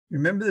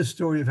Remember the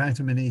story of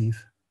Adam and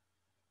Eve?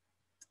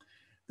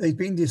 They'd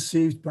been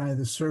deceived by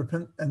the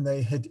serpent and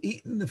they had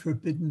eaten the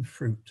forbidden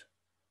fruit,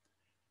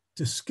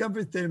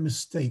 discovered their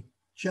mistake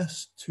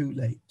just too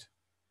late.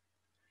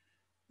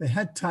 They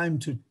had time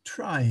to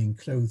try and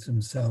clothe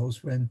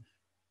themselves when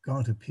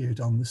God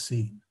appeared on the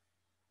scene.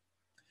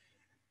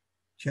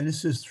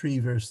 Genesis 3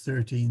 verse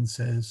 13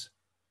 says,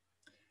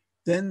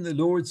 "Then the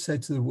Lord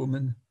said to the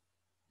woman,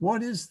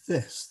 'What is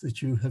this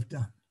that you have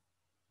done?'"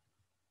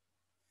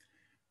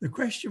 The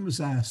question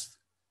was asked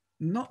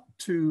not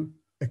to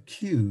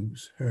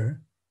accuse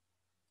her,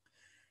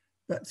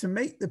 but to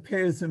make the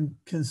pair of them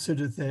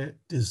consider their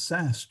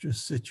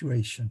disastrous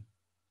situation,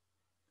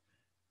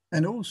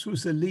 and also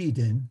as a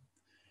lead-in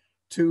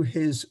to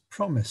his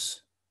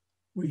promise,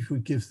 which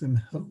would give them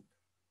hope.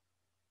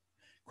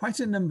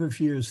 Quite a number of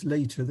years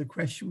later, the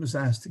question was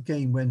asked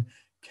again when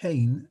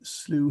Cain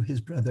slew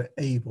his brother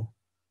Abel.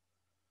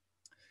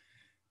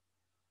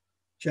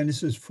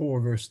 Genesis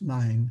 4 verse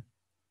 9,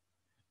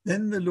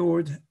 "Then the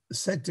Lord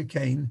said to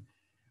Cain,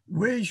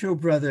 'Where's your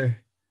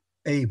brother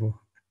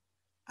Abel?'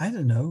 'I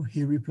don't know,'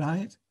 he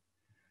replied.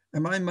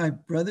 'Am I my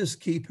brother's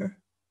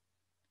keeper?'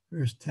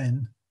 Verse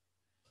 10,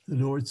 the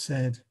Lord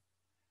said,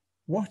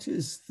 'What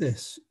is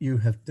this you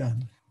have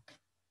done?'"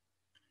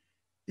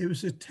 It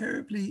was a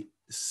terribly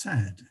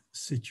sad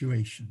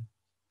situation.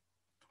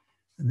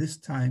 And this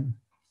time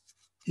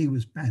he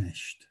was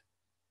banished.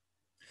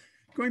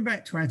 Going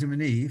back to Adam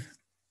and Eve,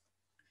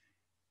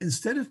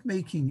 instead of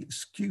making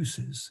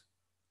excuses,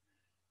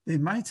 they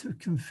might have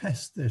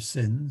confessed their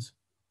sins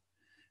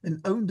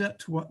and owned up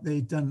to what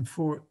they'd done,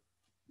 for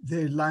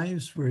their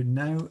lives were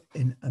now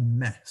in a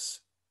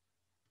mess.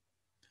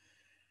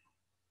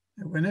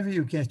 Now, whenever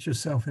you get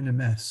yourself in a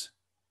mess,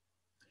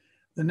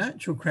 the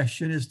natural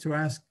question is to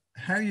ask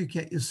how you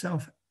get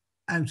yourself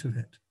out of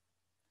it.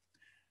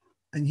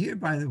 And here,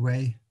 by the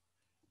way,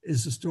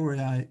 is the story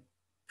I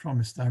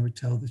promised I would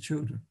tell the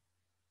children.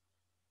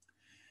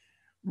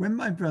 When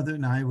my brother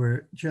and I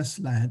were just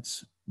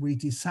lads, we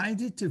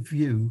decided to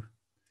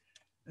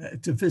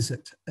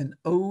visit an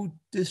old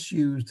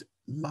disused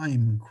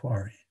lime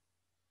quarry.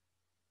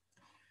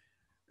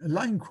 A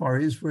lime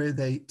quarry is where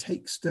they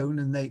take stone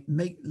and they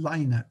make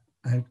lime out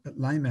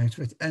of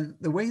it. And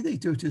the way they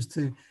do it is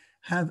to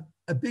have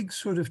a big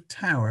sort of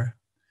tower,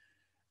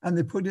 and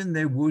they put in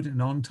their wood,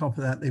 and on top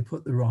of that they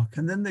put the rock,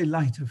 and then they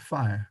light a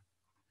fire.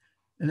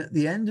 And at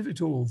the end of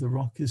it all, the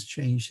rock is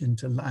changed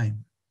into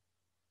lime.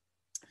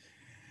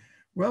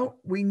 Well,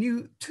 we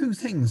knew two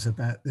things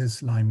about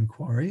this lime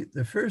quarry.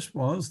 The first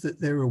was that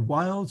there were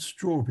wild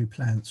strawberry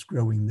plants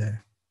growing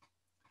there.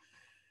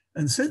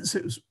 And since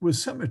it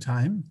was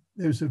summertime,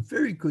 there was a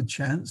very good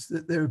chance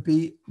that there would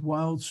be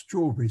wild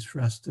strawberries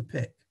for us to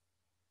pick.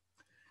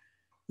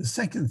 The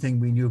second thing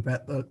we knew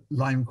about the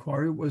lime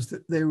quarry was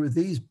that there were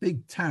these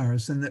big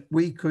towers and that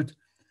we could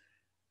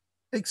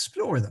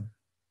explore them.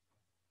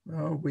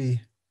 Well,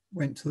 we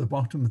went to the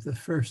bottom of the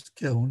first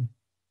kiln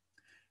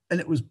and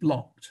it was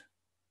blocked.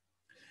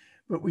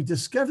 But we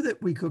discovered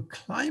that we could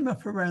climb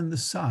up around the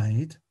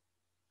side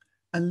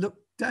and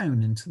look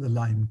down into the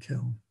lime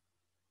kiln.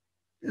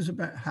 It was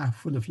about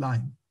half full of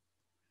lime,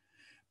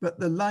 but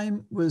the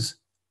lime was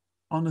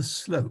on a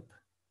slope.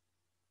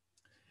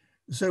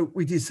 So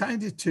we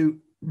decided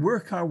to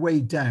work our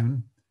way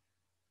down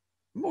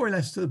more or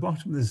less to the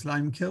bottom of this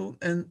lime kiln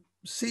and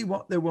see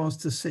what there was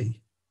to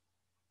see.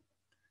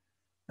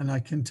 And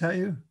I can tell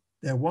you,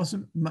 there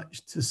wasn't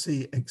much to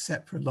see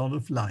except for a lot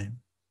of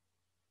lime.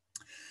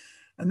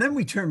 And then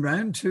we turned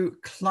around to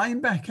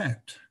climb back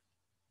out.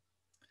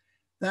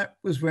 That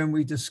was when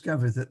we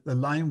discovered that the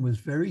lime was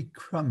very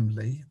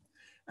crumbly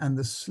and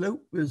the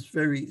slope was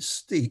very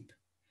steep,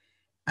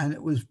 and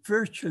it was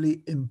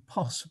virtually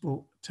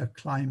impossible to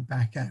climb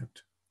back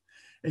out.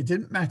 It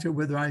didn't matter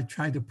whether I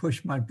tried to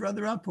push my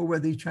brother up or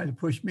whether he tried to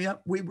push me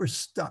up, we were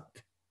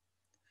stuck.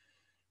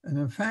 And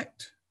in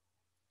fact,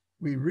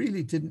 we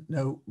really didn't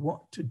know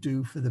what to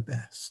do for the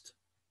best.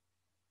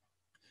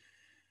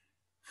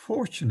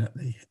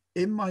 Fortunately,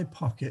 in my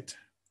pocket,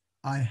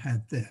 I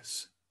had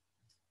this.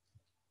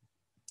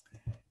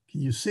 Can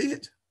you see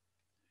it?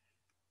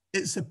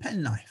 It's a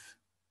penknife.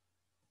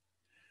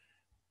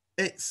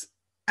 It's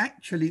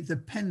actually the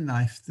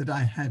penknife that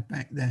I had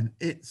back then.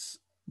 It's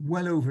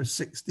well over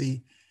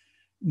 60,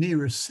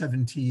 nearer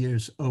 70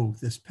 years old,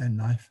 this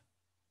penknife.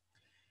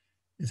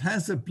 It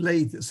has a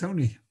blade that's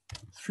only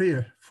 3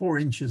 or 4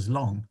 inches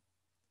long.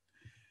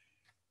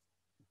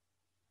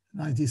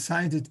 And I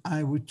decided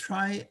I would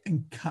try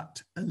and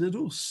cut a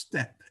little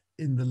step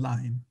in the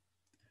lime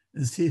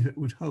and see if it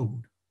would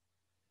hold.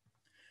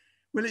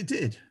 Well, it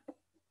did.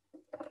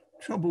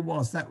 Trouble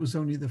was, that was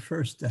only the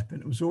first step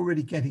and it was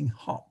already getting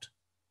hot.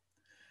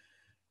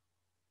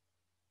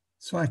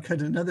 So I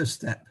cut another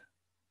step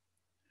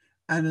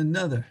and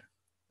another.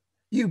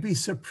 You'd be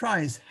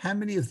surprised how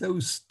many of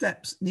those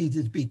steps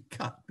needed to be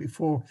cut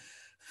before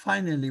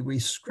finally we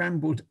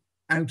scrambled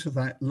out of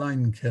that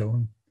lime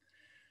kiln.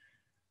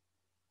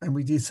 And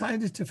we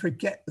decided to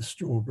forget the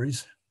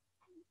strawberries.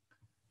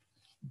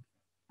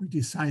 we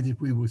decided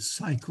we would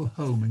cycle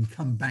home and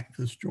come back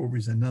for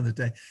strawberries another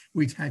day.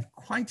 We'd had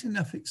quite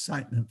enough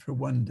excitement for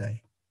one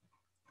day.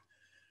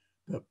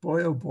 But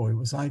boy, oh boy,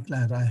 was I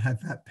glad I had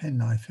that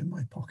penknife in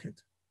my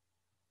pocket.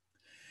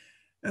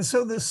 And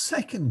so the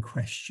second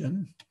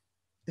question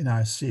in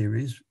our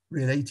series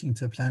relating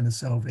to the plan of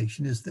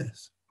salvation is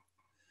this: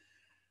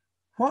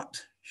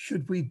 what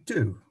should we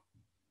do?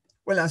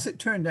 Well, as it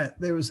turned out,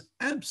 there was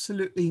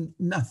absolutely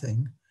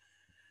nothing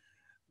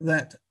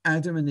that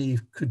Adam and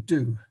Eve could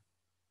do.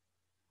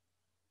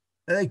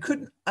 They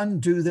couldn't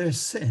undo their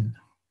sin.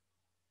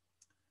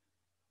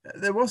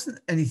 There wasn't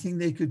anything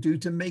they could do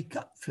to make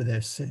up for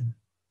their sin.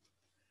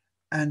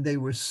 And they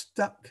were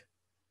stuck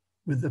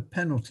with the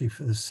penalty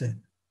for the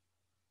sin.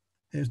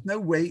 There's no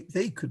way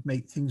they could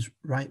make things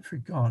right for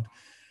God.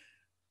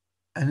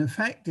 And in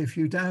fact, if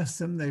you'd asked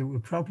them, they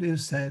would probably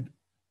have said,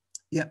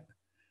 yep,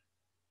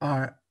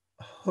 our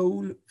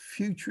whole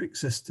future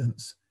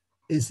existence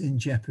is in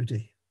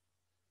jeopardy.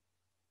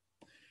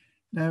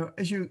 Now,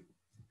 as you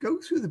go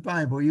through the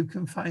Bible, you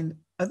can find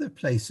other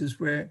places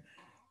where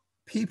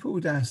people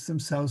would ask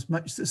themselves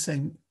much the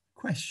same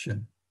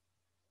question.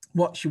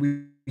 What should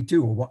we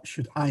do, or what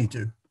should I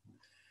do?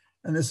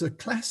 And there's a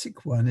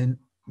classic one in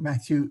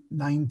Matthew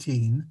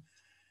 19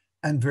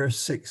 and verse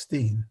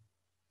 16.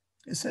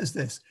 It says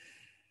this: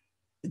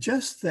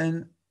 just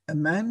then a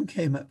man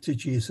came up to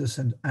Jesus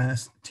and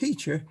asked,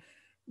 "Teacher,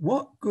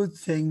 what good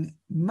thing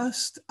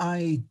must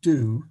I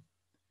do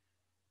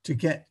to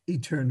get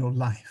eternal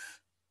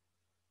life?"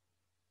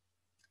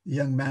 The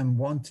young man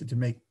wanted to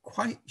make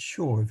quite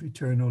sure of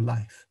eternal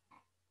life.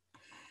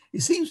 He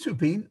seems to have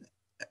been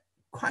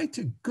quite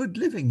a good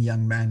living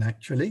young man,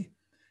 actually,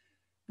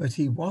 but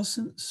he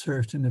wasn't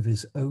certain of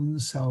his own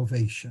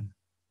salvation.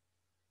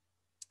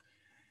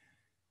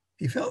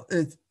 He felt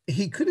that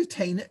he could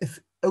attain it if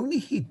only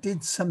he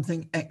did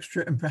something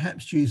extra, and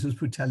perhaps Jesus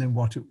would tell him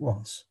what it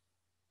was.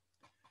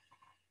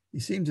 He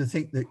seemed to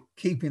think that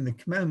keeping the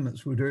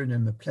commandments would earn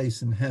him a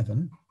place in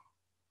heaven.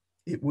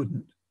 It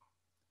wouldn't,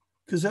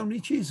 because only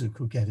Jesus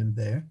could get him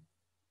there.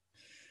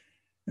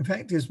 In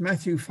fact, as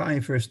Matthew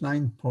 5 verse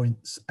 9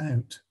 points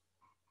out,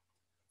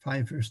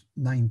 5 verse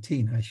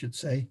 19, I should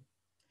say,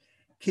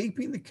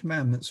 keeping the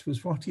commandments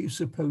was what he was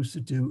supposed to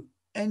do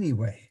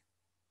anyway,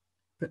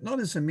 but not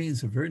as a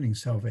means of earning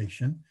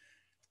salvation.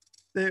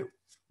 There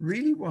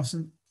really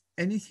wasn't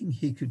anything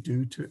he could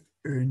do to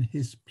earn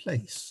his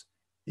place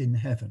in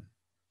heaven.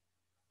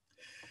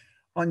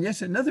 On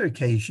yet another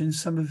occasion,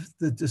 some of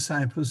the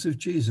disciples of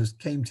Jesus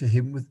came to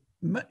him with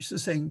much the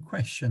same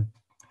question,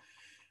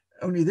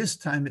 only this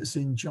time it's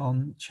in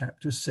John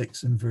chapter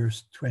 6 and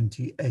verse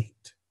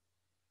 28.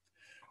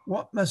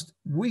 What must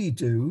we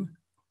do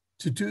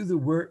to do the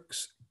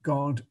works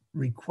God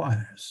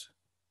requires?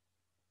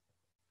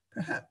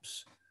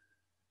 Perhaps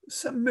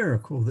some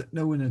miracle that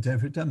no one had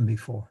ever done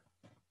before.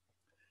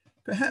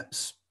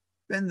 Perhaps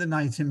spend the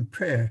night in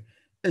prayer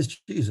as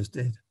Jesus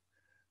did.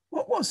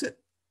 What was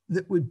it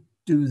that would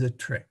do the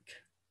trick?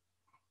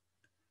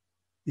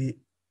 The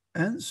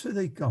answer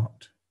they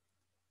got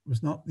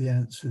was not the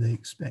answer they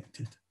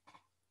expected.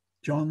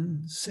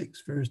 John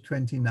 6 verse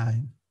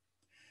 29.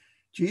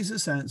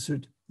 Jesus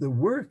answered, "The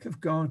work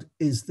of God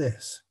is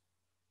this,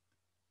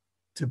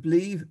 to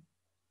believe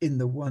in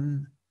the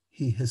one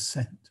he has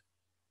sent."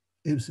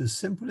 It was as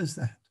simple as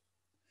that,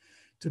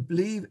 to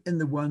believe in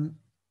the one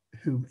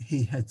whom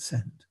he had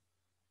sent.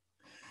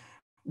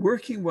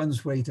 Working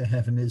one's way to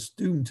heaven is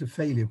doomed to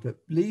failure,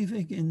 but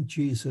believing in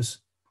Jesus,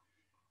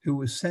 who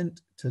was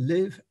sent to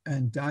live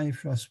and die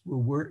for us,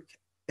 will work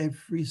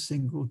every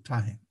single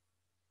time.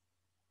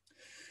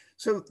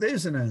 So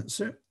there's an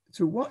answer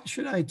to what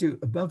should I do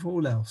above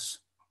all else?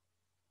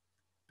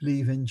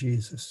 Believe in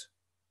Jesus.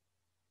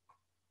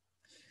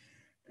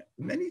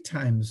 Many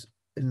times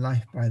in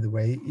life, by the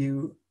way,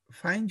 you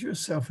find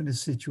yourself in a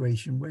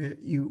situation where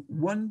you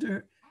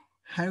wonder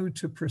how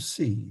to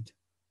proceed.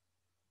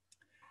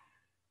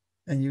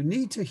 And you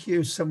need to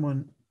hear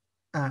someone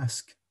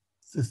ask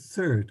the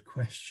third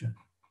question: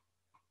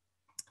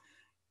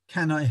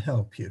 can I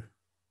help you?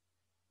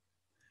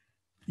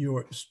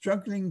 You're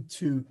struggling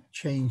to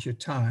change a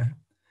tire,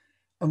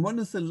 and one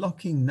of the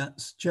locking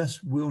nuts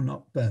just will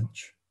not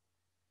budge.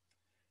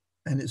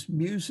 And it's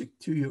music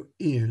to your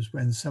ears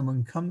when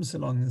someone comes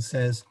along and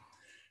says,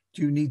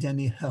 "Do you need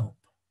any help?"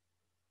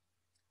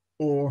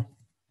 Or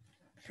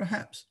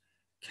perhaps,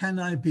 "Can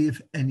I be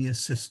of any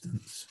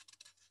assistance?"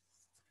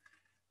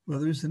 Well,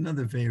 there's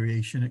another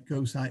variation. It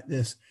goes like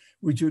this: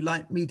 "Would you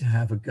like me to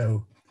have a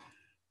go?"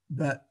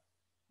 But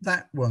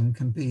that one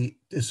can be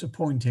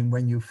disappointing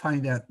when you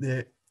find out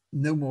they're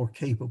no more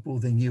capable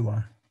than you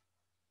are.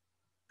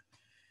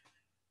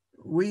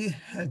 We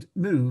had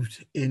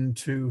moved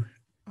into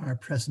our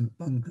present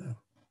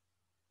bungalow.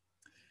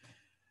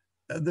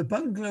 The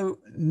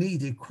bungalow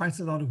needed quite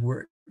a lot of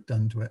work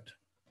done to it.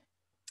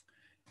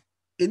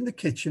 In the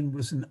kitchen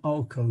was an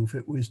alcove.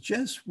 It was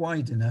just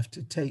wide enough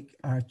to take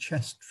our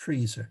chest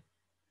freezer,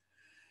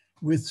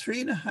 with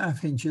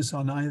 3.5 inches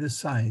on either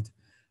side.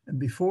 And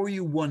before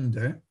you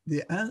wonder,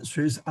 the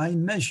answer is I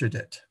measured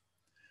it.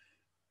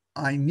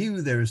 I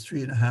knew there was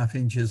 3.5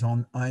 inches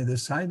on either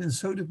side, and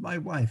so did my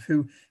wife,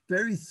 who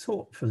very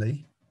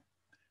thoughtfully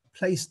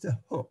placed a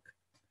hook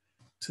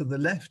to the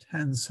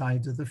left-hand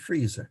side of the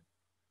freezer.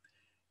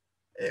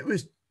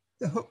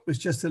 The hook was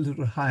just a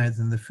little higher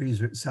than the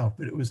freezer itself,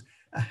 but it was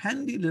a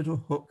handy little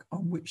hook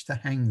on which to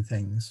hang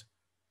things.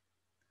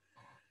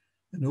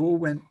 And all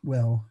went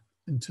well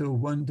until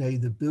one day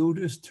the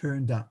builders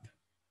turned up,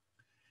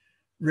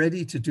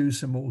 ready to do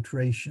some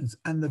alterations.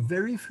 And the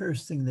very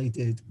first thing they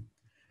did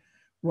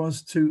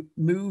was to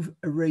move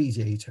a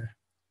radiator.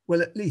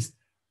 Well, at least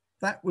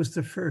that was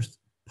the first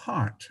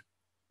part.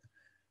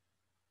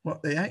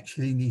 What they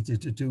actually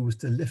needed to do was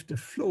to lift a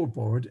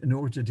floorboard in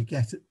order to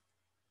get it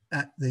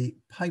at the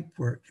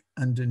pipework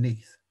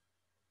underneath.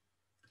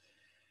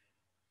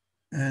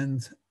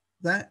 And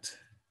that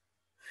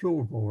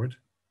floorboard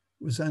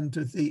was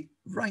under the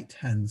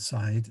right-hand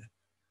side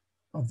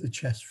of the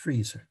chest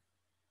freezer.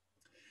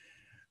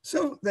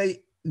 So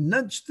they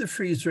nudged the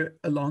freezer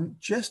along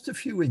just a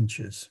few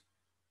inches,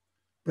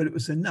 but it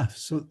was enough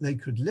so that they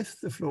could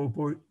lift the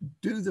floorboard,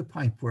 do the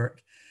pipework,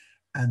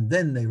 and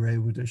then they were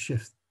able to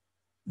shift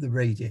the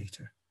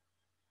radiator.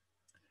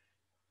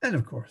 And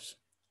of course,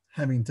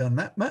 having done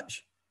that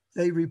much,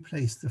 they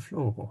replaced the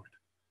floorboard.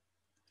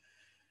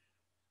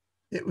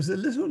 It was a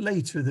little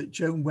later that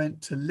Joan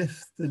went to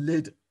lift the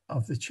lid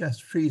of the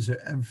chest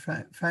freezer and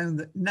found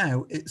that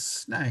now it's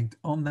snagged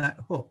on that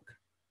hook.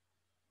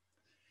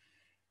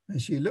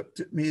 And she looked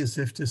at me as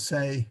if to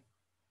say,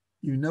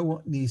 you know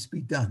what needs to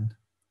be done.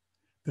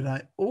 But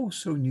I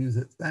also knew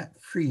that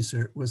that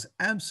freezer was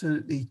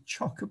absolutely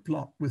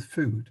chock-a-block with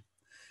food.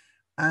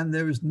 And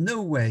there was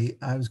no way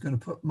I was going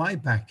to put my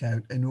back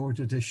out in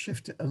order to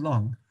shift it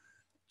along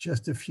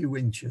just a few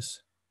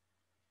inches.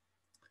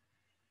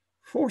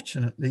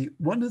 Fortunately,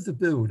 one of the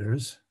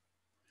builders,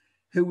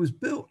 who was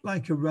built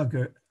like a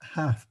rugged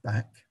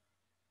halfback,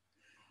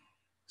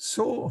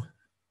 saw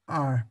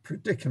our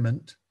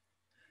predicament,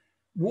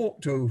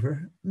 walked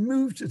over,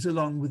 moved it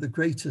along with the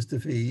greatest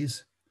of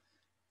ease,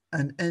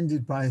 and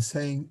ended by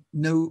saying,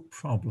 no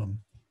problem.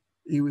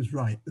 He was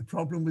right. The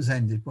problem was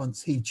ended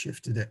once he'd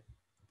shifted it.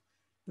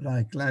 But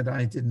I'm glad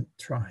I didn't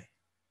try.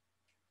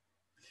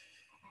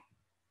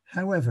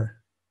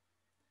 However,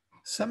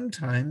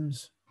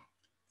 sometimes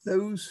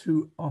those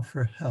who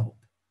offer help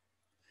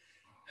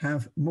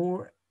have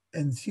more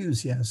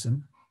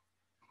enthusiasm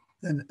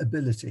than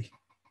ability.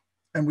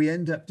 And we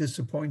end up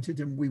disappointed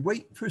and we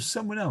wait for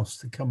someone else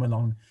to come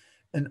along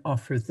and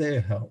offer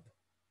their help.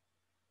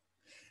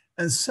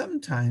 And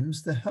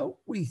sometimes the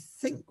help we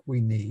think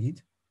we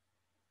need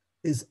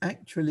is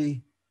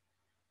actually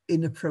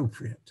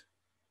inappropriate.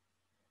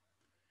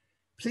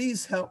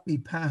 Please help me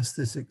pass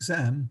this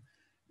exam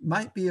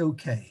might be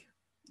okay,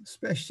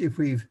 especially if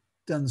we've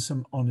done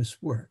some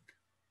honest work.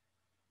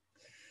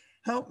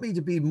 Help me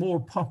to be more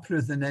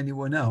popular than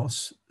anyone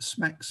else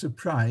smacks of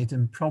pride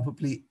and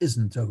probably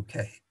isn't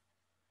okay.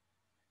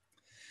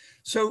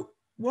 So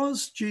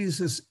was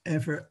Jesus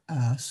ever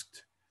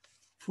asked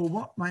for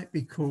what might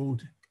be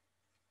called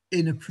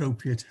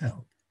inappropriate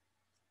help?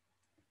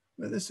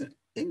 Well, there's an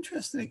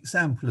interesting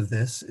example of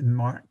this in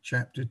Mark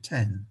chapter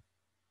 10.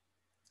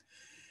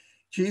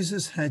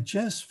 Jesus had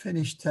just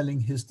finished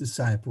telling his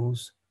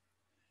disciples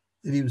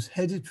that he was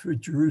headed for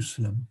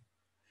Jerusalem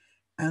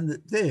and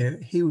that there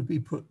he would be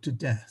put to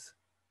death.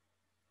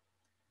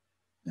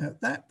 Now,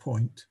 at that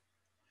point,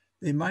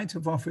 they might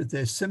have offered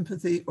their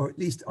sympathy or at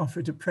least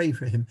offered to pray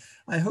for him.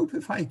 I hope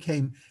if I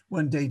came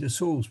one day to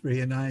Salisbury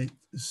and I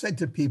said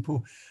to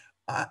people,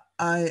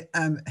 I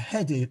am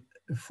headed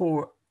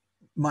for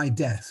my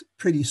death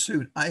pretty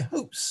soon, I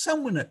hope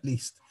someone at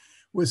least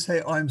would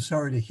say, oh, I'm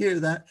sorry to hear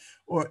that,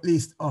 or at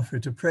least offer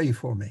to pray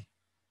for me.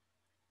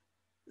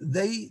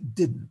 They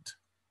didn't.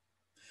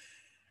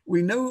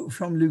 We know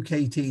from Luke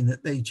 18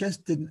 that they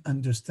just didn't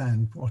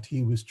understand what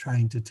he was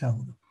trying to tell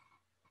them.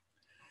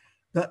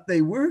 But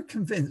they were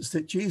convinced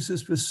that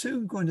Jesus was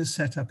soon going to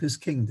set up his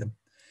kingdom.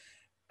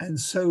 And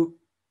so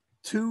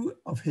 2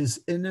 of his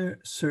inner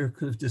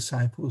circle of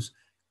disciples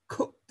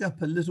cooked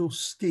up a little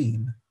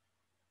scheme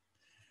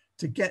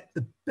to get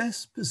the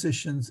best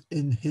positions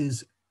in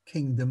his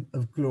kingdom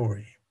of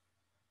glory.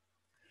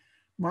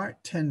 Mark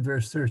 10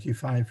 verse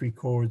 35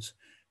 records,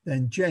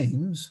 then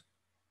James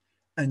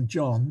and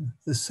John,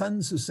 the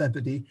sons of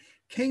Zebedee,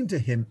 came to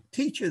him.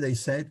 Teacher, they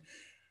said,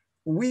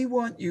 we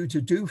want you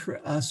to do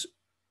for us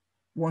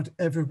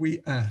whatever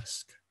we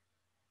ask.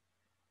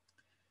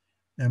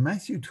 Now,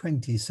 Matthew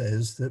 20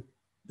 says that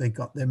they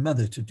got their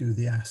mother to do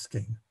the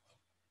asking.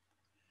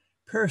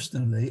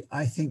 Personally,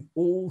 I think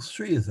all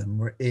 3 of them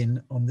were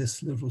in on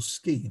this little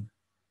scheme.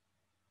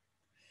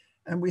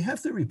 And we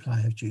have the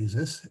reply of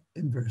Jesus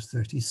in verse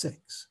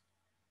 36.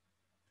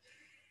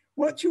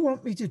 What do you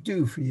want me to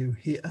do for you?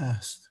 He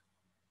asked,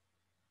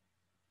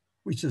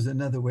 which is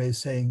another way of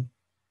saying,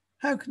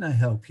 how can I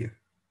help you?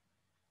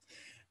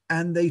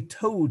 And they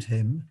told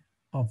him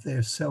of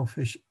their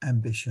selfish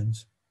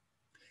ambitions.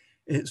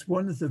 It's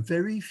one of the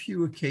very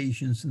few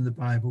occasions in the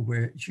Bible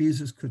where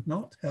Jesus could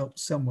not help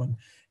someone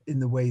in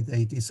the way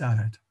they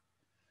desired.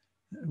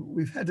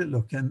 We've had a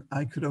look and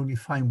I could only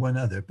find one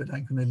other, but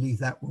I'm going to leave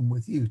that one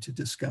with you to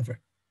discover.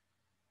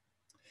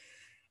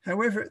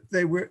 However,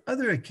 there were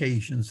other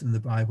occasions in the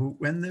Bible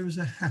when there was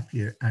a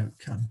happier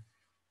outcome.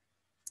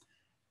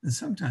 And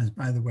sometimes,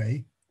 by the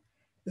way,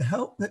 the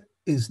help that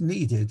is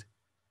needed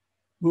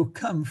will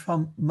come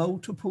from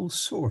multiple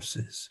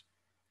sources.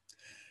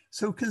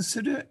 So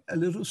consider a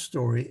little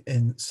story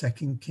in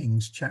 2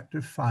 Kings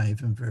chapter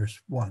 5 and verse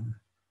 1.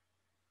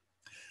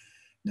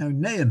 Now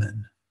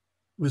Naaman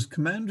was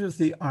commander of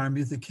the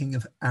army of the king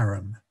of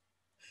Aram.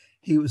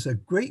 He was a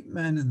great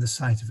man in the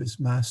sight of his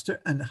master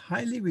and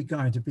highly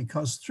regarded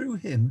because through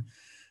him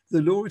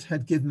the Lord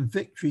had given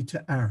victory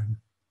to Aram.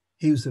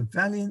 He was a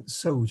valiant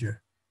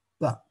soldier,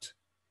 but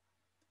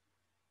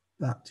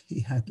he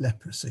had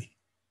leprosy.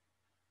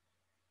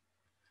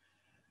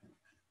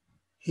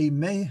 He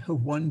may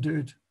have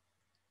wondered,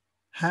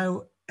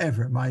 how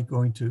ever am I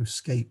going to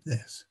escape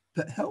this?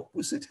 But help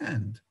was at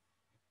hand.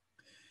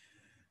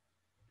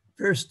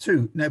 Verse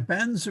 2, now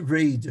bands of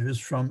raiders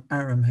from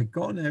Aram had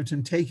gone out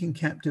and taken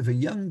captive a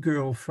young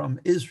girl from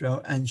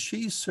Israel, and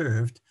she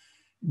served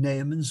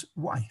Naaman's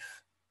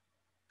wife.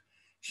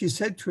 She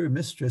said to her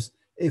mistress,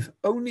 if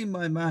only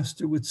my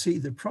master would see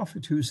the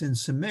prophet who's in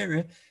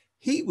Samaria,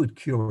 he would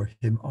cure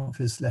him of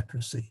his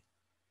leprosy.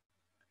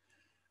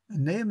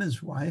 And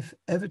Naaman's wife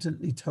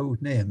evidently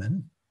told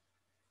Naaman,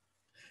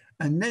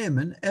 and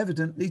Naaman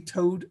evidently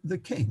told the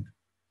king.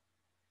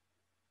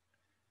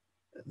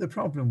 The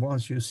problem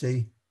was, you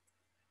see,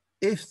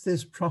 if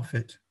this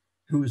prophet,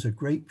 who was a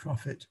great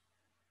prophet,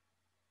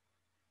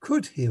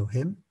 could heal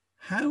him,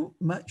 how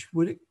much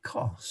would it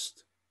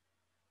cost?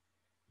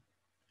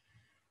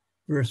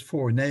 Verse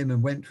 4,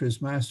 Naaman went to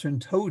his master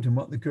and told him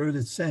what the girl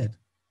had said.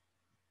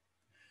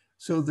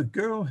 So the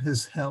girl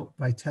has helped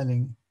by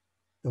telling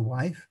the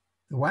wife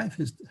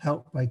has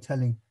helped by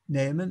telling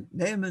Naaman.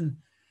 Naaman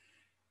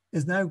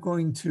is now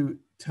going to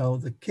tell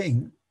the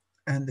king,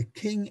 and the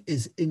king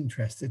is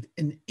interested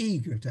and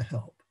eager to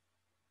help.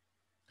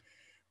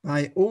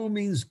 By all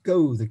means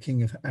go, the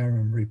king of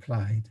Aram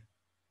replied.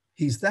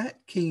 He's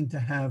that keen to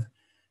have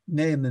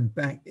Naaman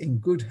back in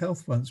good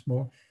health once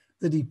more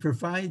that he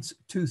provides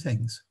two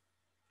things: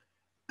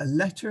 a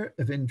letter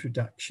of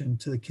introduction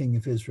to the king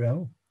of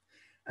Israel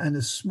and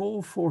a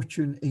small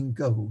fortune in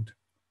gold.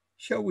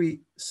 Shall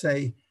we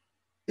say,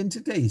 in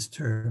today's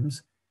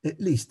terms, at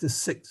least a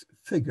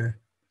six-figure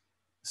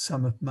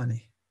sum of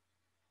money.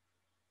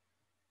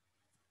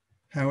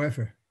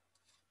 However,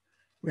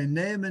 when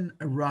Naaman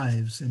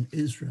arrives in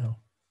Israel,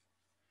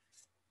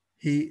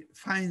 he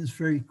finds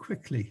very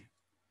quickly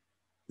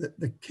that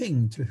the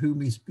king to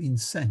whom he's been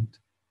sent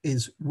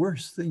is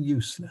worse than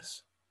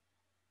useless.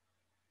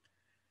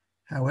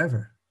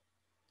 However,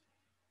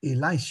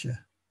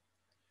 Elisha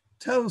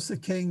tells the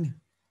king,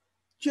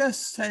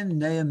 just send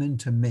Naaman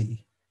to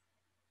me.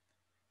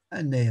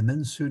 And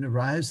Naaman soon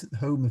arrives at the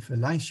home of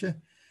Elisha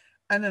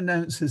and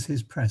announces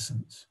his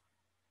presence.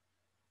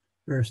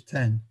 Verse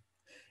 10,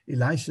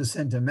 Elisha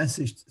sent a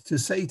message to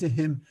say to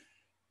him,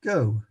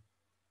 go,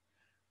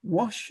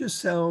 wash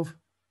yourself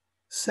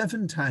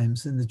 7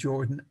 times in the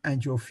Jordan,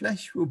 and your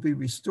flesh will be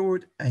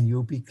restored and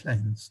you'll be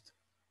cleansed.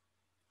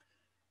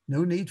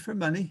 No need for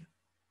money,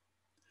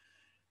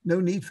 no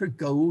need for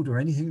gold or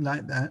anything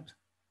like that,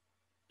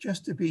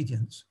 just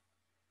obedience.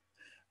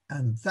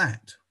 And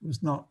that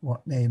was not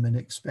what Naaman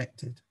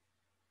expected.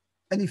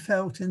 And he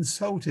felt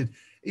insulted.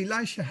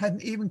 Elisha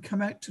hadn't even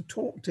come out to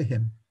talk to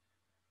him.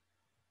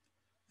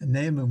 And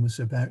Naaman was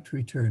about to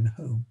return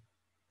home.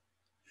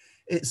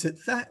 It's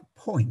at that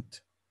point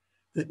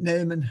that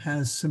Naaman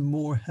has some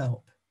more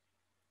help.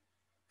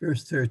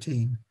 Verse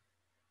 13,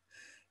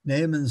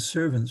 Naaman's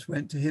servants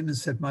went to him and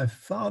said, my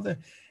father,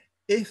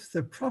 if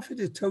the prophet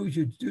had told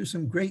you to do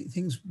some great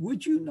things,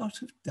 would you not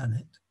have done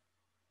it?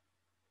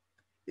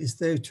 It's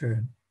their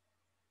turn.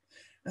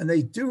 And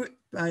they do it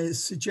by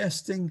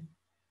suggesting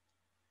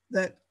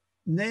that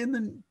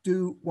Naaman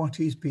do what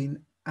he's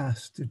been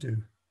asked to do.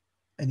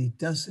 And he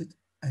does it,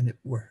 and it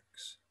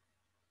works.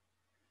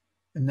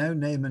 And now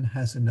Naaman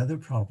has another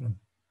problem.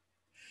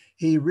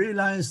 He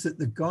realized that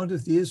the God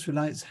of the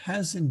Israelites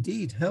has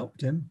indeed helped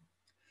him.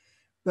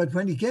 But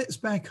when he gets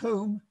back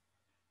home,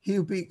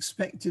 he'll be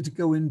expected to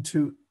go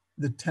into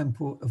the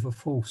temple of a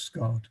false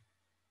god.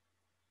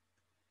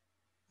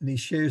 And he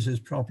shares his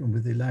problem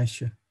with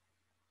Elisha.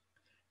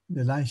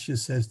 And Elisha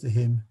says to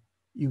him,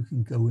 you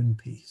can go in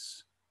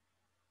peace.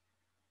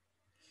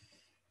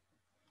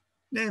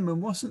 Naaman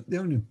wasn't the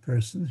only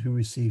person who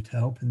received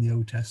help in the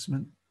Old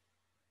Testament.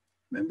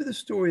 Remember the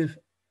story of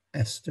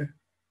Esther,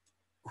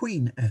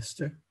 Queen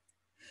Esther,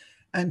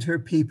 and her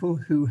people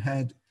who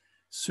had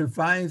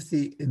survived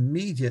the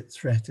immediate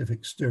threat of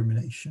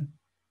extermination.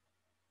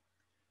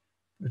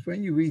 But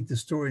when you read the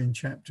story in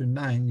chapter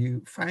 9,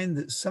 you find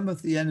that some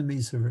of the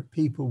enemies of her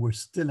people were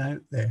still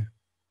out there.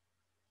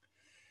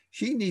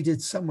 She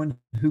needed someone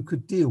who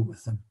could deal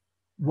with them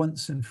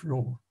once and for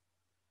all.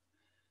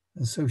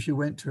 And so she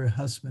went to her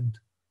husband,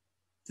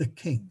 the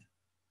king.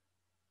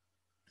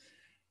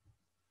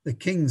 The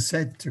king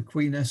said to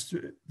Queen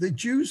Esther, "The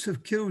Jews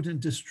have killed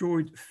and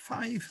destroyed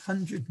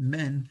 500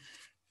 men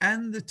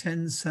and the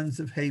 10 sons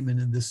of Haman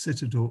in the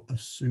citadel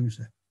of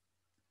Susa.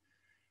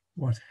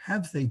 What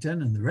have they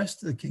done in the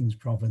rest of the king's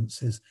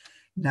provinces?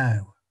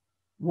 Now,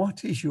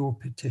 what is your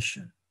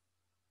petition?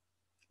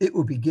 It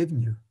will be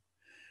given you.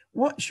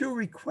 What's your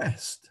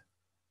request?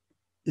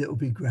 It will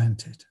be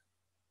granted."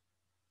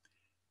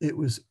 It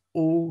was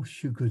all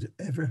she could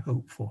ever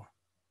hope for.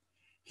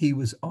 He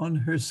was on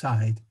her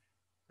side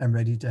and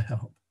ready to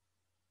help.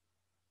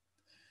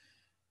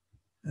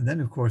 And then,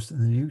 of course, in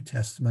the New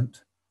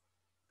Testament,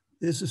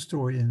 there's a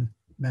story in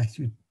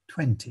Matthew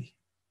 20,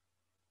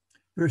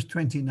 verse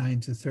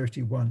 29 to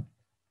 31.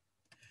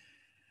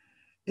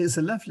 It's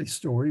a lovely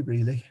story,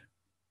 really,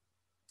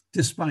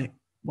 despite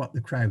what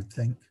the crowd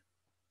think.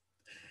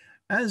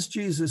 As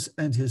Jesus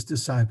and his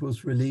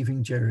disciples were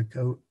leaving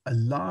Jericho, a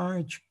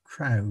large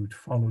crowd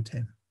followed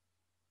him.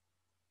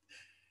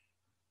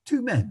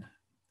 2 men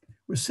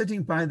were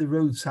sitting by the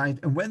roadside,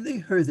 and when they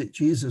heard that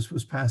Jesus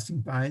was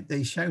passing by,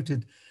 they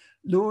shouted,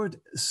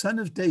 "Lord, Son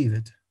of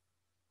David,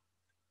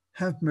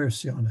 have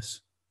mercy on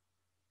us."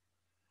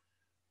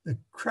 The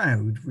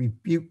crowd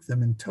rebuked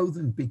them and told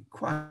them to be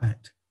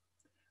quiet.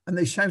 And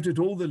they shouted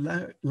all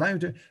the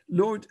louder,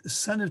 "Lord,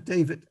 Son of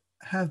David,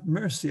 have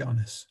mercy on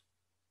us."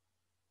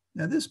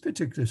 Now, this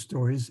particular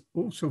story is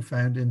also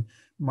found in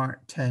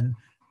Mark 10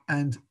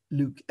 and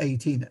Luke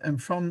 18.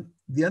 And from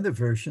the other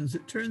versions,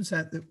 it turns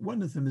out that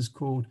one of them is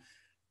called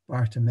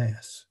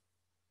Bartimaeus.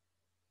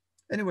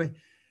 Anyway,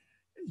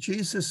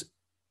 Jesus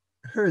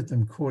heard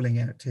them calling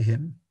out to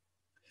him.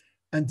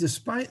 And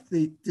despite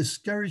the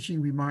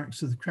discouraging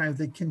remarks of the crowd,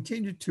 they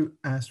continued to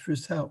ask for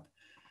his help.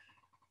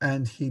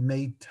 And he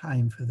made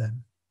time for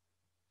them.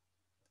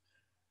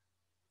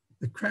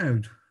 The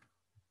crowd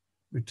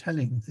were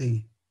telling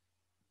the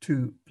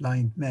 2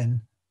 blind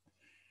men,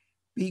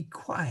 "Be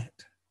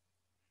quiet.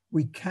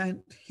 We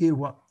can't hear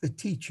what the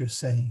teacher's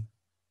saying."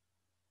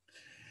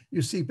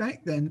 You see,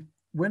 back then,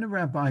 when a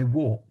rabbi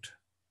walked,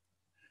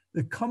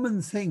 the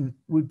common thing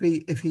would be,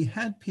 if he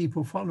had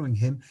people following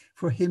him,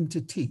 for him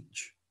to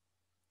teach.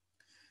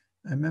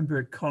 I remember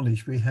at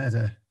college, we had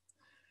a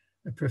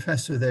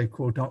professor there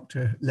called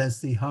Dr.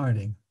 Leslie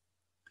Harding.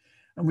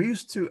 And we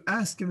used to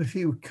ask him if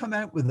he would come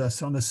out with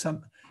us on a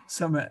summer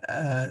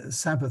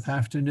Sabbath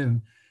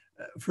afternoon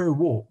for a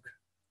walk.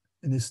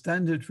 And his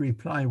standard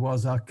reply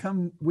was, "I'll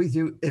come with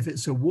you if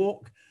it's a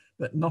walk,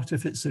 but not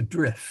if it's a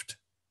drift."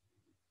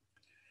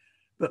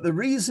 But the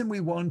reason we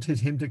wanted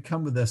him to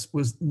come with us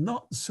was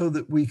not so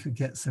that we could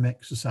get some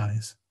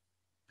exercise.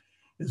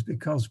 It's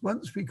because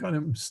once we got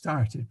him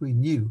started, we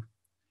knew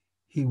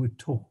he would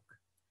talk.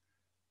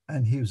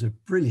 And he was a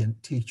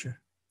brilliant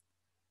teacher.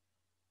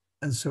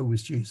 And so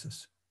was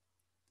Jesus.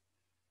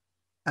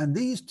 And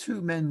these 2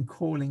 men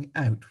calling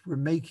out were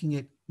making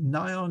it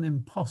nigh on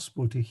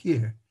impossible to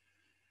hear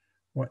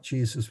what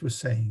Jesus was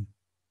saying.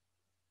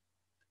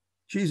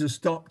 Jesus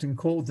stopped and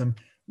called them.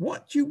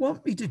 "What do you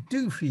want me to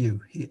do for you?"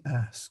 he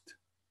asked.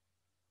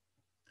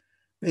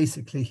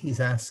 Basically, he's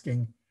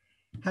asking,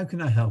 how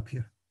can I help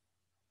you?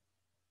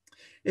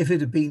 If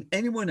it had been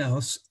anyone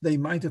else, they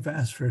might have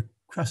asked for a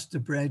crust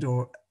of bread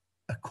or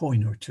a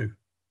coin or 2.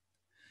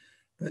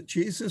 But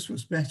Jesus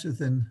was better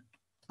than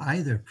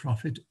either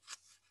prophet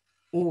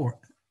or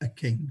a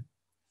king,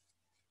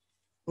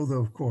 although,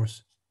 of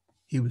course,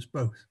 he was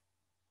both.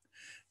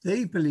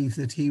 They believed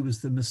that he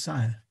was the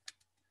Messiah,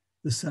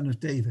 the Son of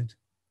David.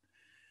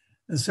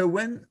 And so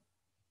when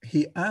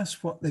he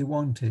asked what they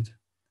wanted,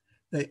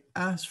 they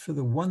asked for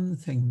the one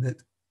thing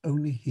that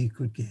only he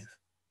could give.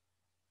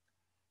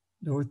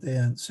 "Lord," they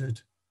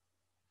answered,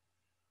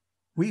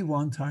 "we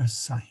want our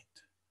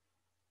sight."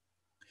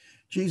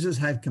 Jesus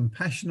had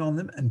compassion on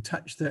them and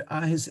touched their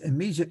eyes.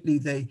 Immediately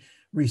they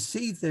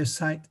received their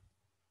sight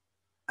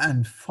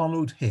and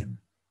followed him.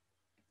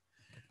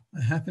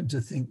 I happen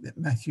to think that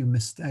Matthew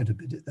missed out a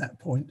bit at that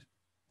point.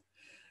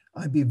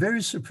 I'd be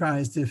very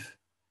surprised if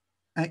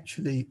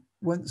actually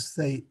once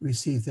they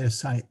received their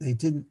sight, they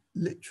didn't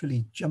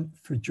literally jump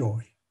for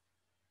joy.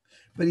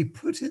 But he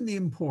put in the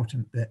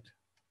important bit.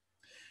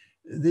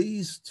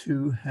 These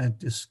 2 had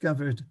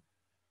discovered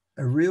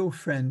a real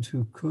friend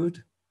who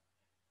could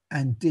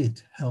and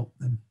did help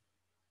them.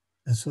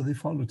 And so they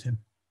followed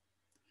him.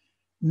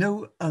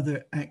 No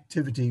other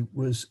activity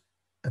was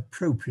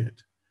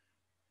appropriate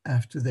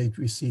after they'd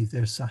received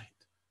their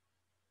sight.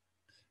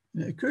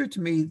 And it occurred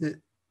to me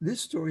that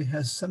this story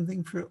has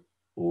something for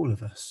all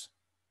of us.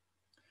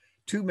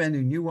 2 men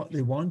who knew what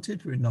they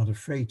wanted, were not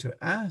afraid to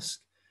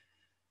ask,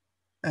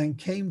 and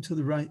came to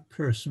the right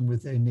person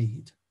with their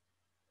need.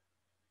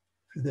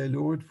 For their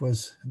Lord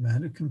was a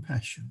man of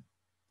compassion.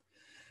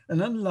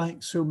 And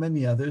unlike so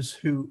many others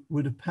who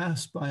would have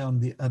passed by on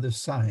the other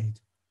side,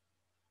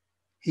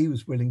 he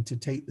was willing to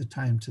take the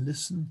time to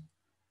listen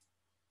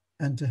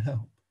and to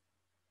help.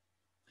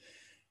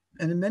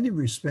 And in many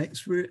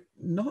respects, we're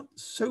not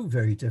so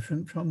very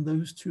different from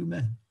those 2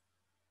 men.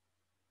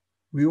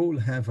 We all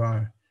have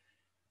our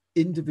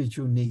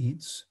individual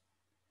needs,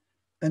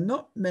 and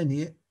not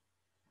many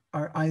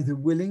are either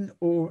willing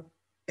or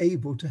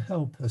able to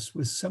help us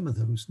with some of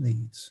those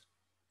needs.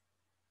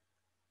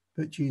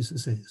 But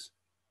Jesus is.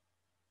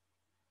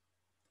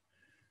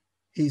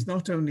 He's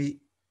not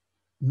only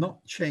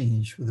not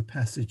changed with the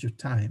passage of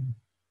time,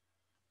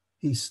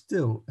 he's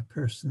still a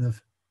person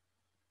of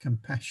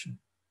compassion.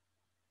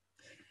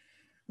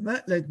 And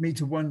that led me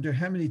to wonder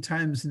how many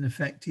times, in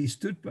effect, he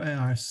stood by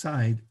our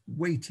side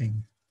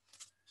waiting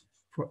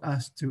for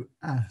us to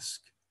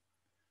ask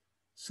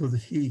so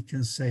that he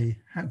can say,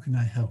 how can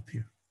I help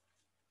you?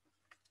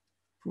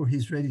 For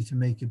he's ready to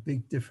make a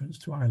big difference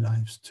to our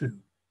lives too.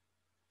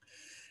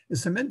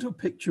 It's a mental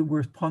picture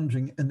worth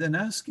pondering and then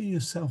asking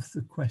yourself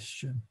the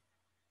question,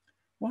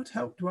 what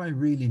help do I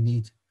really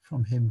need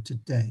from him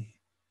today?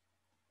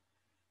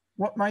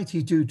 What might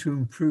he do to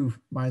improve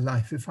my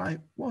life if I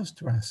was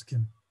to ask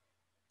him?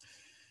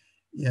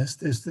 Yes,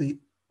 there's the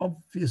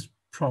obvious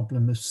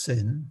problem of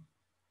sin,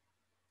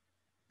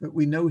 but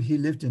we know he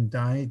lived and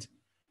died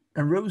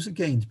and rose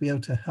again to be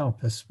able to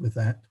help us with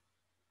that.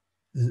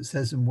 As it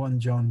says in 1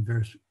 John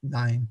verse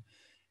 9,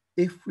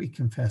 if we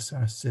confess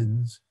our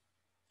sins,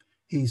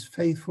 he's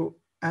faithful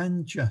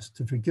and just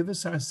to forgive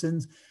us our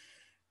sins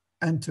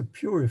and to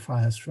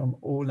purify us from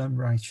all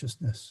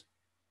unrighteousness.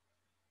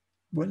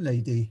 One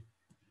lady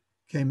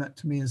came up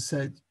to me and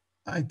said,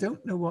 I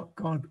don't know what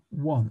God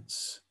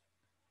wants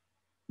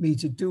me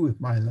to do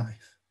with my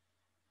life.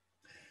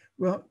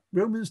 Well,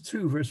 Romans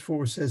 2 verse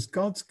 4 says,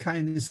 God's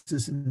kindness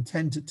is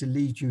intended to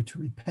lead you to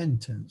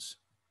repentance.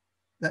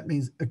 That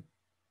means a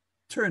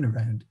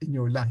turnaround in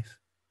your life.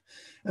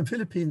 And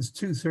Philippians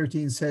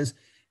 2:13 says,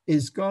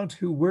 is God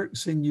who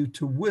works in you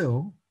to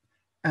will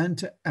and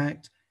to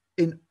act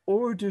in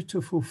order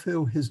to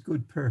fulfill his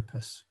good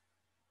purpose.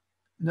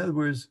 In other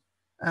words,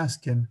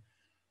 ask him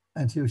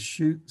and he'll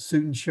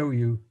soon show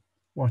you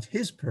what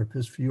his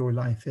purpose for your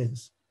life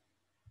is.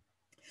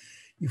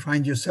 You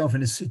find yourself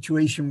in a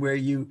situation where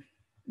you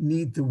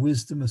need the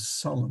wisdom of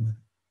Solomon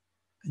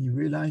and you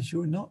realize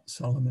you're not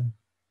Solomon.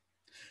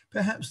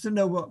 Perhaps to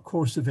know what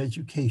course of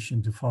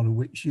education to follow,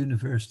 which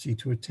university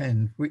to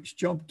attend, which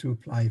job to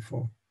apply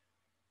for.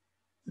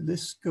 The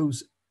list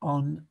goes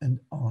on and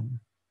on.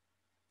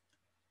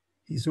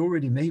 He's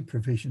already made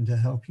provision to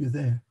help you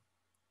there.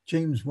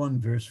 James 1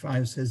 verse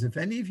 5 says, if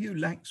any of you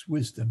lacks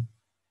wisdom,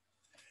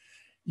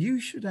 you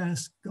should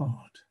ask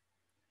God,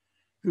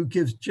 who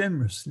gives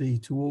generously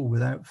to all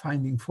without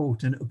finding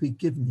fault, and it will be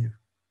given you.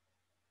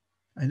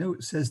 I know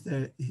it says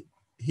there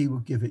he will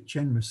give it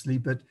generously,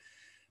 but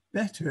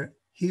better,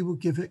 he will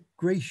give it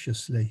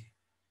graciously,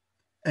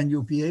 and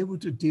you'll be able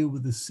to deal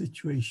with the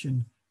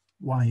situation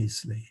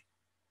wisely.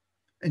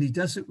 And he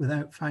does it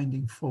without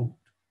finding fault.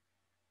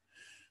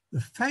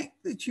 The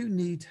fact that you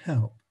need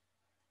help,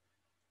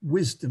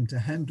 wisdom to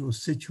handle a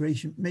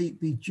situation, may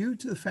be due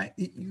to the fact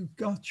that you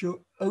got your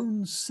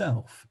own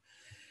self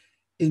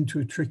into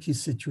a tricky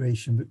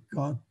situation, but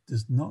God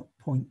does not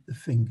point the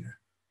finger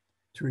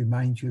to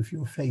remind you of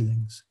your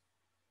failings.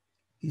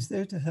 He's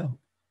there to help.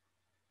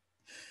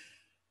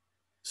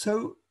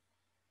 So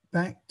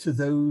back to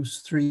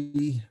those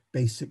three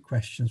basic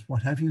questions.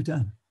 What have you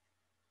done?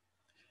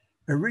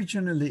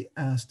 Originally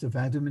asked of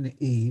Adam and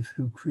Eve,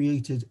 who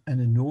created an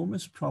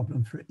enormous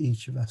problem for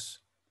each of us,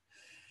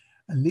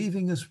 and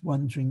leaving us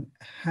wondering,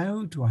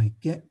 how do I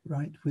get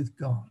right with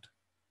God?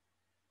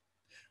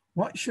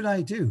 What should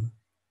I do?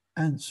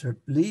 Answer,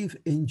 believe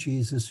in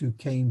Jesus, who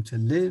came to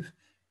live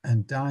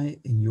and die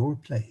in your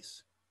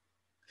place.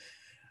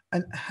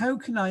 And how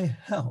can I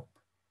help?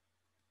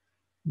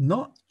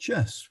 Not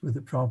just with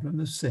the problem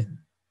of sin,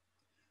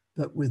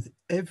 but with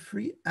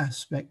every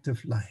aspect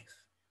of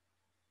life.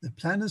 The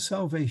plan of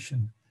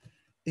salvation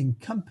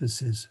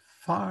encompasses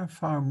far,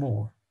 far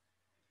more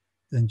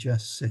than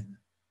just sin.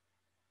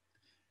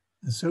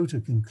 And so to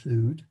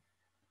conclude,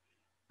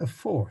 a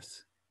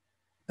fourth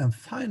and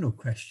final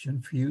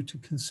question for you to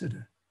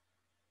consider.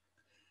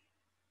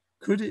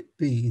 Could it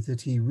be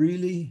that he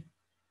really,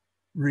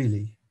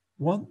 really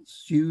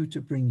wants you to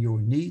bring your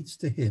needs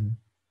to him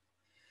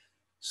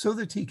so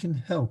that he can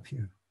help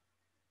you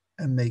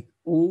and make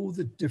all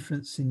the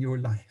difference in your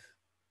life,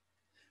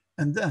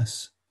 and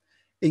thus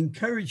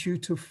encourage you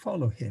to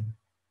follow him,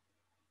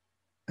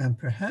 and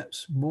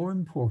perhaps more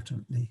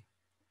importantly,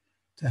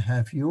 to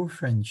have your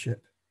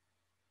friendship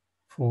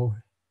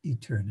for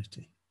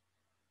eternity?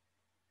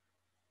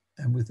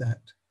 And with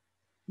that,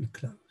 we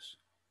close.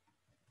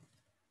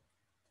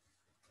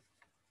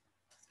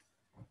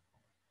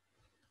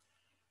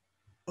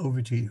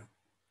 Over to you.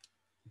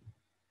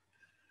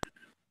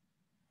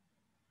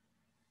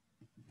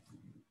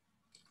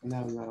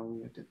 Now allowing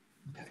you to.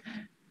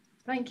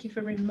 Thank you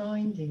for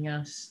reminding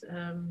us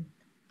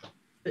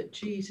that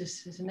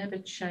Jesus has never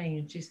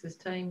changed. He's the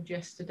same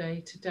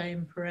yesterday, today,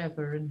 and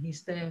forever, and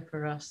he's there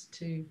for us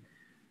to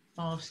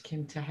ask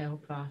him to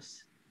help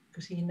us,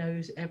 because he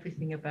knows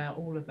everything about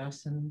all of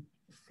us and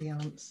the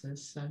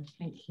answers. So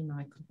thank you,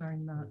 Michael, very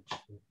much.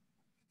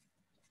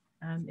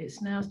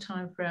 It's now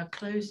time for our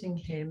closing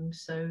hymn.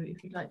 So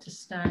if you'd like to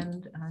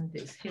stand, and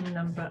it's hymn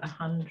number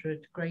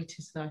 100, Great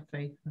is Thy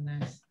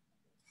Faithfulness.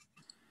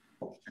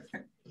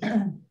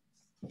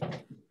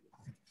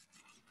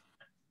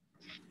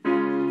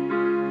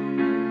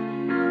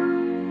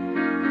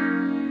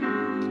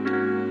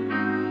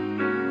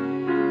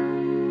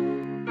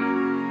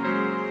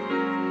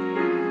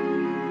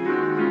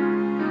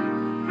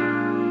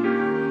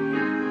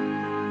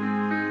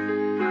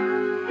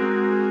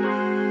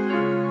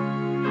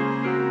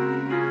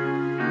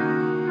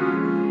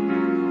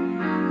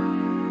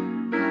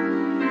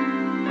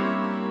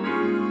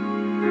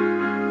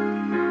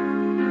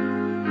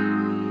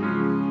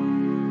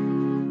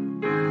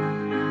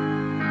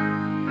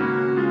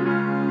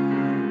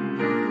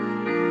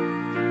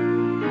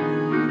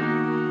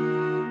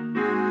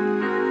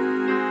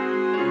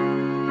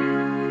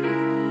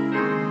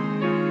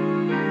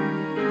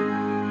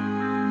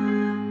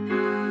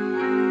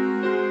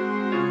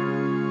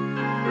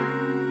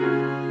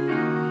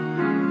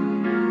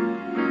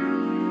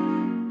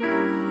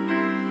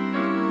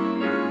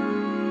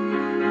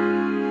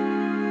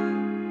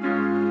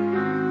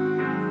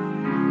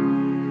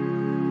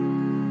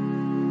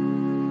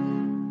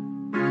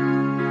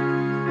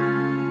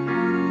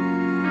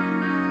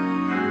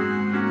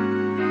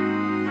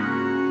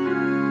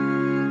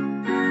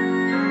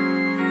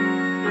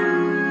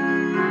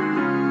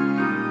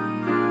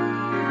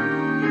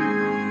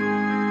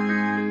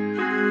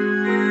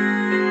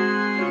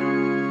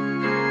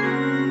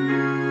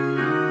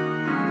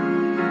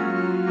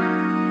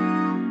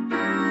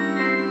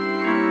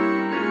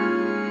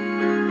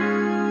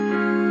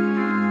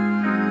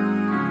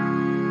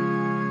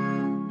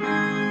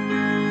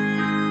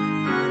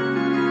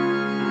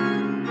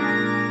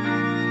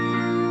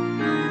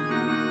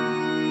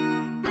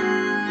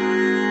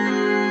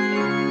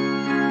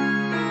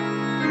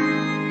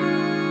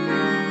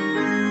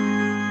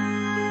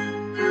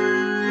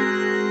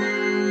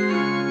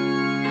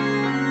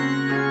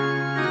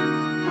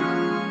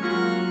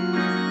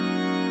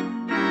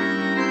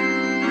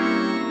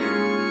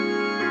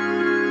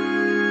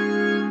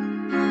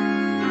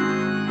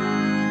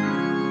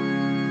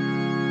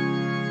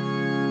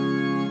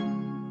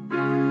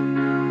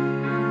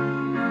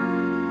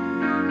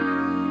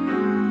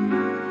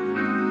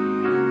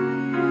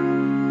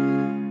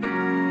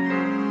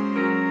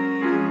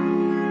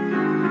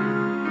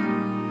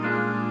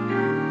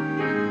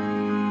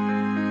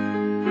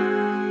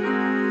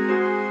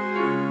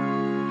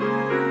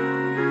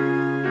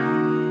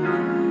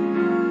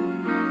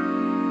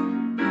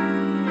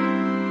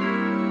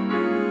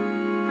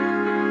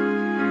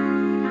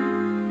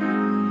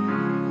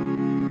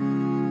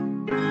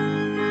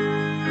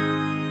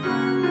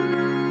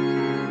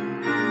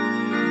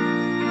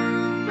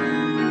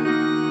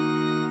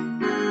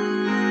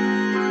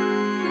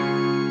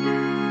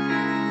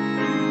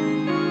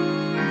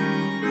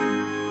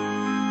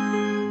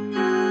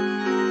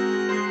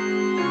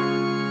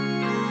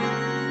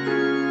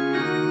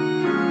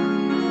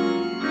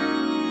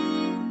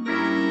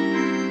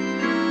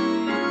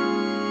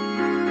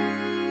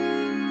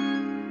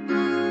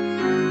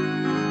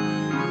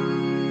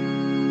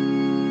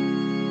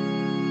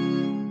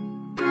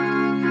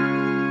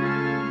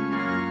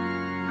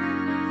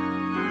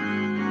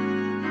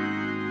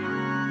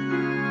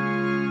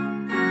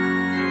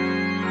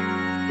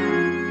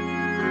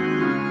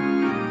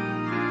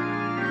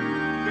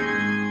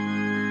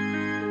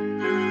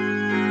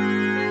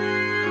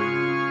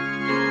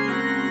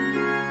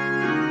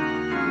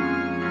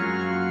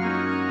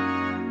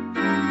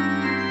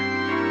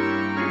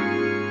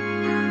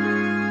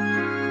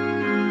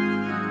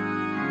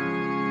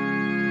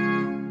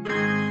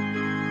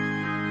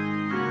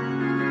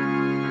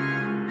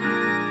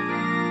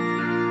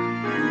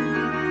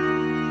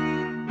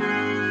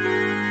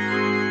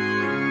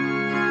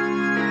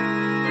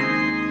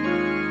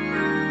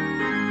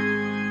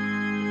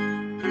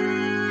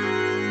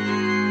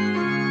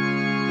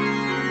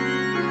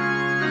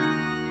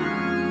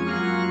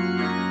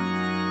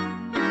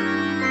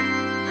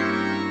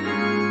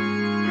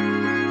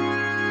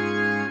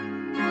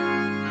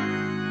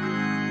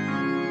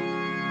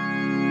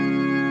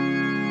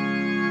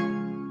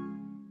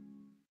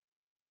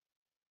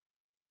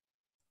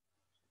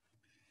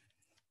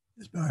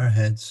 Let's bow our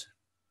heads.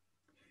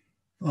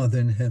 Father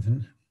in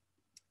heaven,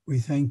 we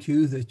thank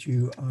you that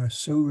you are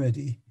so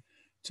ready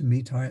to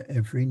meet our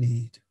every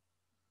need.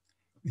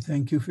 We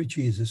thank you for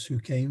Jesus, who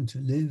came to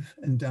live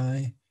and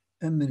die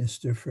and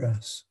minister for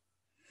us,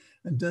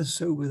 and does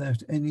so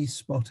without any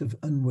spot of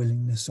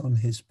unwillingness on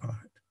his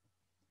part.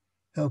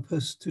 Help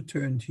us to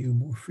turn to you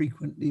more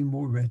frequently,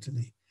 more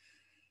readily,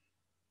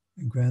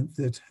 and grant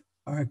that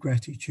our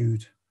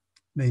gratitude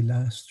may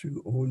last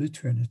through all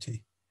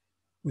eternity.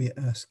 We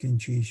ask in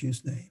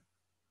Jesus' name.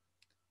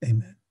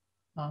 Amen.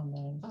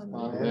 Amen.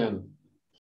 Amen.